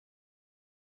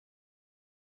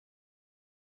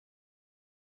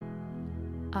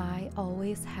I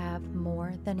always have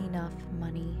more than enough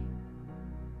money.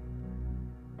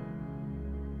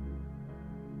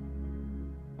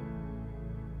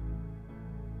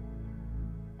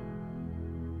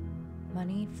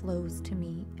 Money flows to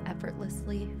me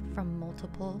effortlessly from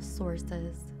multiple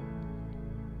sources.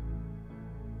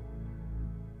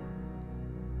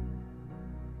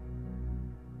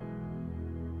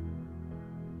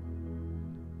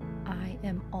 I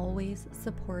am always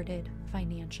supported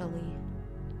financially.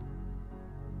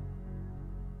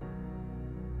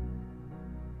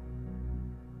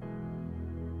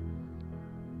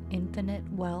 Infinite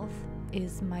wealth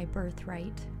is my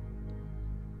birthright.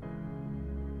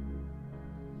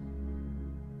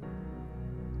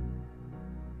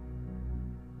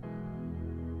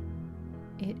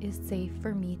 It is safe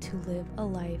for me to live a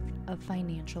life of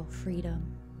financial freedom.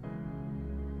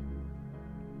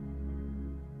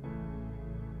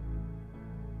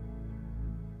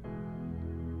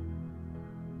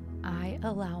 I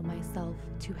allow myself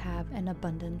to have an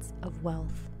abundance of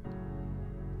wealth.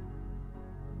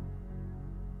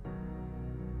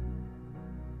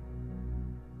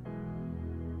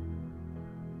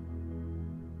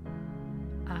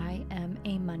 I am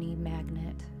a money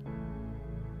magnet.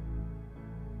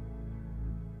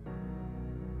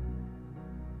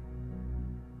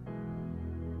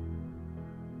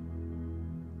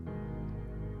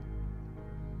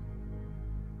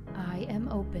 I am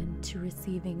open to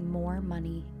receiving more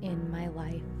money in my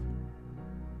life.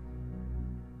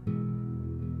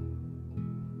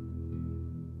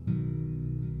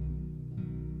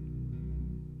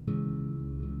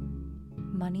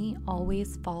 Money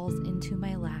always falls into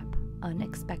my lap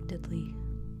unexpectedly.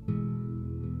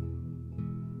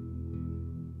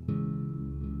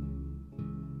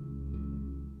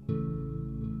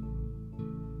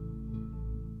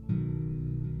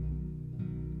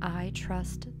 I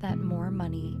trust that more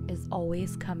money is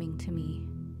always coming to me.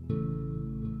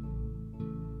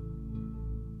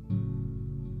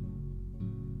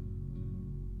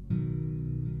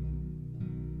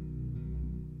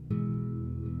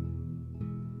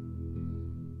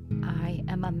 I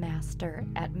am a master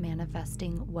at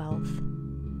manifesting wealth.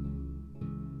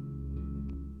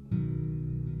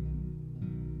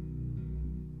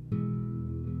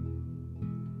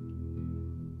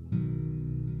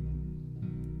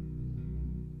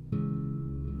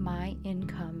 My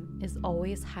income is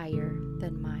always higher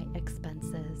than my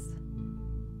expenses.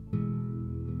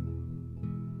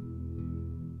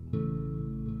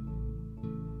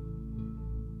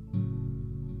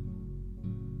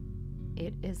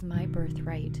 It is my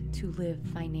birthright to live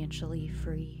financially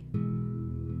free.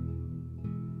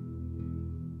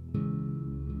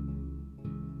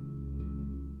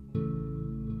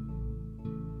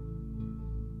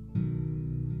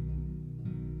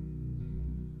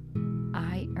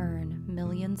 I earn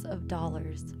millions of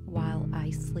dollars while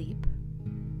I sleep.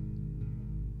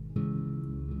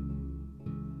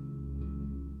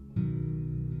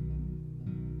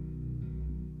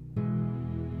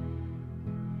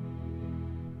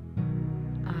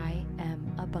 I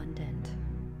am abundant.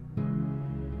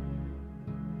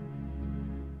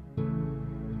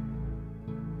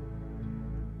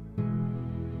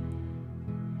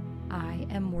 I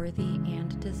am worthy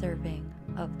and deserving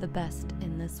of the best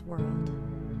in this world.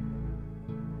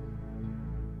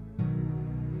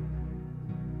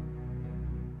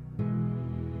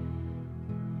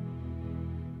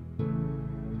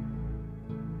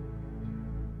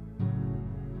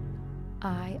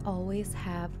 I always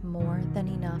have more than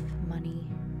enough money.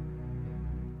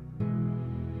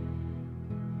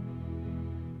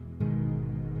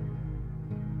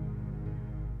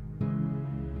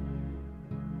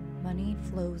 Money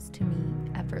flows to me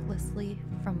effortlessly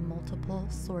from multiple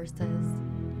sources.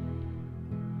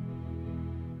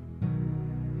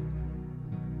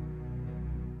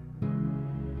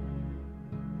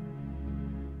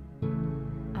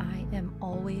 I am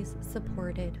always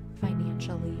supported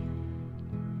financially.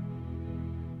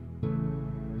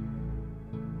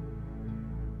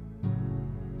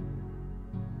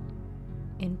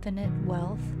 Infinite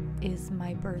wealth is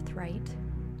my birthright.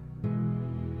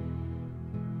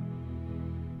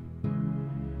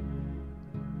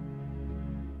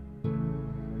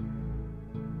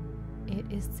 It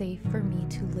is safe for me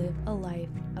to live a life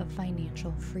of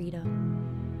financial freedom.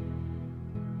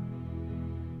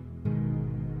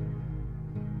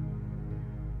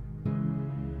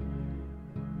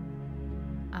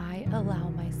 I allow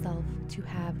myself to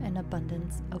have an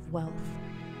abundance of wealth.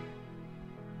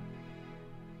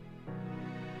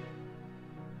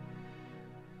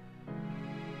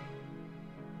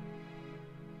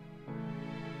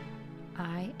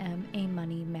 I am a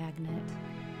money magnet.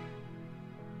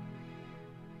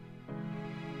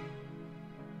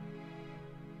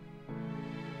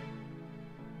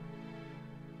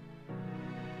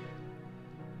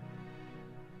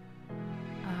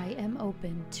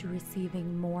 open to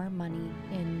receiving more money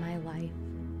in my life.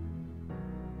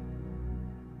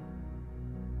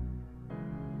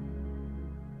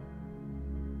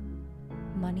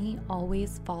 Money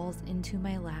always falls into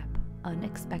my lap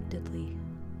unexpectedly.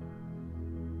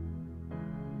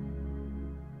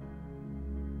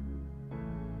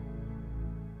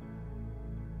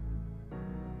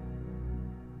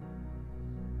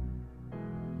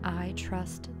 I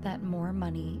trust that more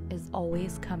money is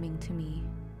always coming to me.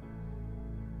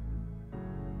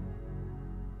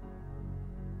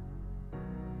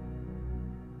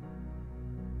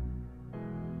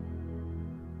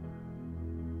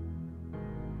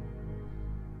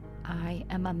 I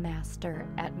am a master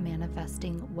at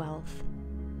manifesting wealth.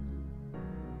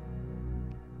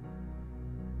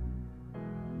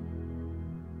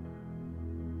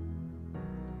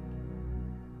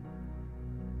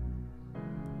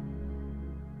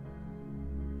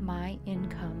 My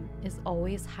income is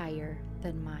always higher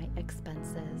than my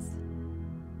expenses.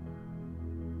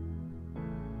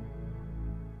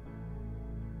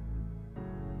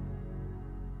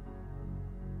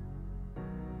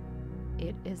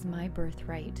 It is my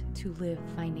birthright to live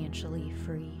financially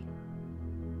free.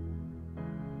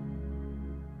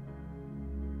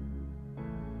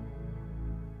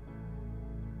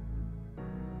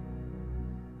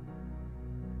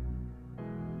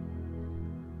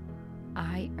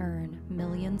 I earn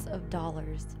millions of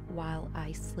dollars while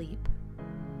I sleep.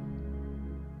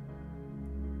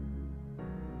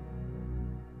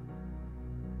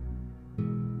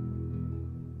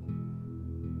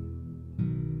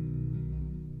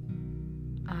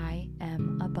 I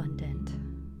am abundant.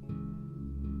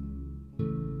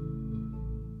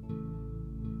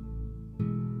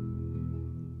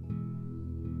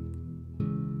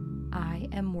 I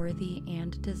am worthy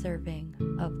and deserving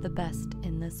of the best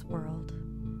in this world.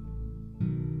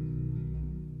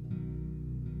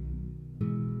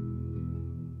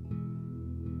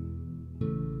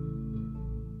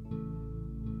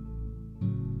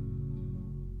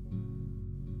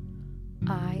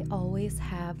 I always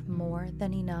have more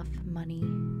than enough money.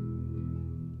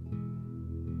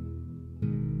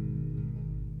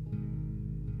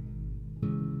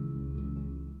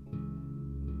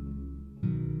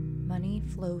 Money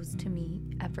flows to me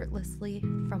effortlessly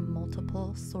from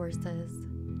multiple sources.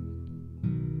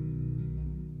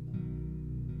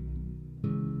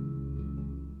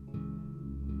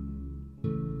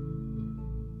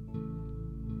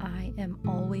 I am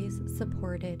always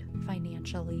supported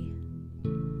financially.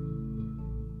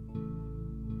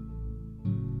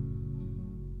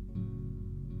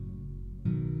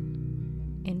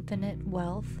 Infinite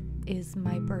wealth is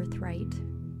my birthright.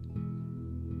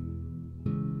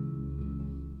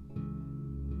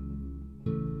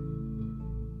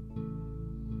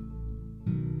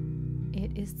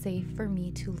 It is safe for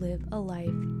me to live a life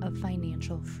of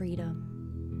financial freedom.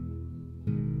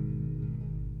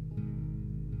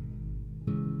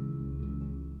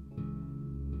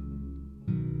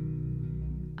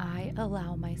 I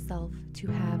allow myself to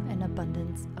have an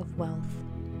abundance of wealth.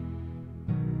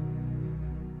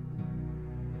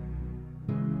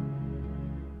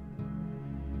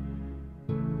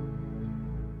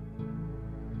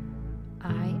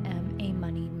 I am a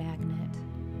money magnet.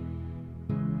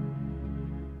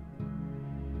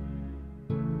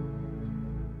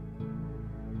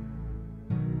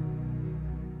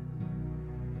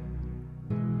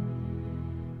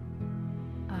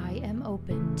 I am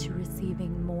open to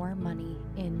receiving more money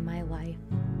in my life.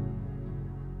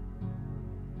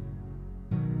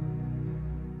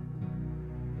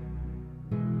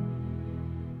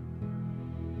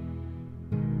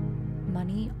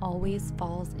 Money always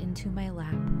falls into my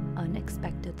lap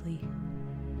unexpectedly.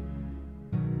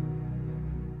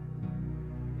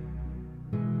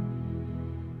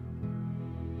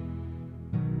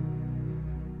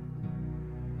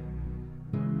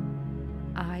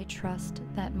 I trust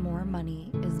that more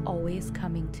money is always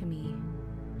coming to me.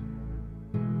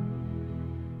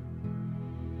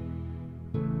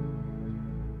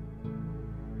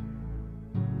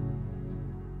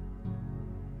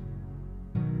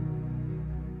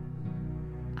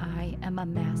 I am a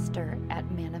master at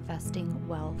manifesting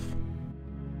wealth.